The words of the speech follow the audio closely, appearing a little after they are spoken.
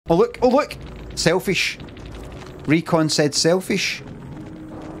Oh look, oh look! Selfish. Recon said selfish.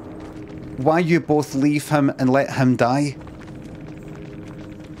 Why you both leave him and let him die?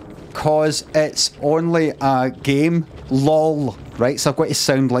 Cause it's only a game. LOL. Right, so I've got to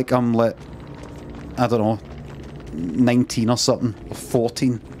sound like I'm like, I don't know, 19 or something, or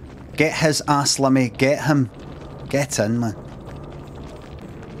 14. Get his ass, Limmy, get him. Get in, man.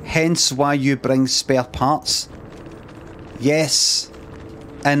 Hence why you bring spare parts. Yes.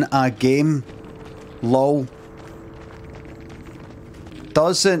 In a game. LOL.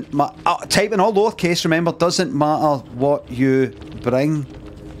 Doesn't matter. Type in all lowercase, remember, doesn't matter what you bring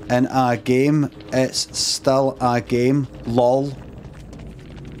in a game, it's still a game. LOL.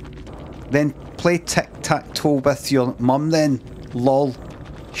 Then play tic-tac-toe with your mum then. LOL.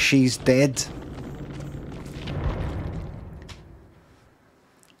 She's dead.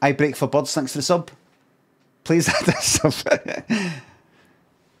 I break for birds, thanks for the sub. Please add a sub.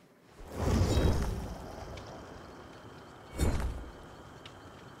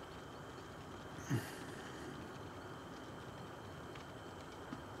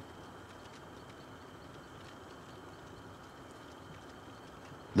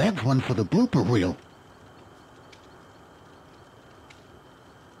 That's one for the blooper reel.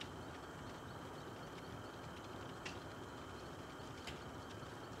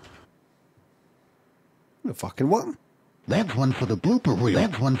 The fucking what? That's one for the blooper reel.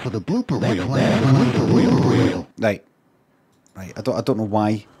 That's one for the blooper reel. That's one for the blooper reel. Right. Right, I don't know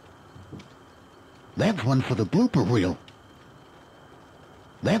why. That's one for the blooper reel.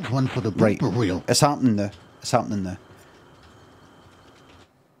 That's one for the blooper reel. It's happening now. It's happening now.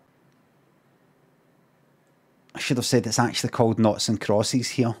 I should have said it's actually called Knots and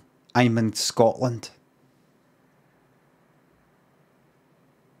Crosses here. I'm in Scotland.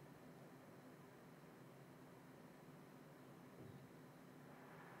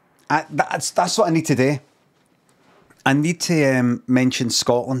 That's what I need to do. I need to mention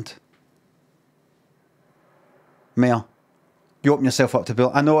Scotland. Mayor, you open yourself up to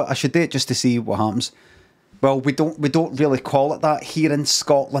Bill. I know I should do it just to see what happens. Well, we don't really call it that here in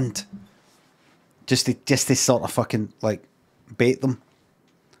Scotland. Just to sort of fucking like bait them.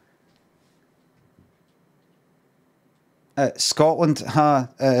 Scotland,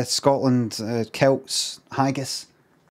 Scotland, Celts, haggis.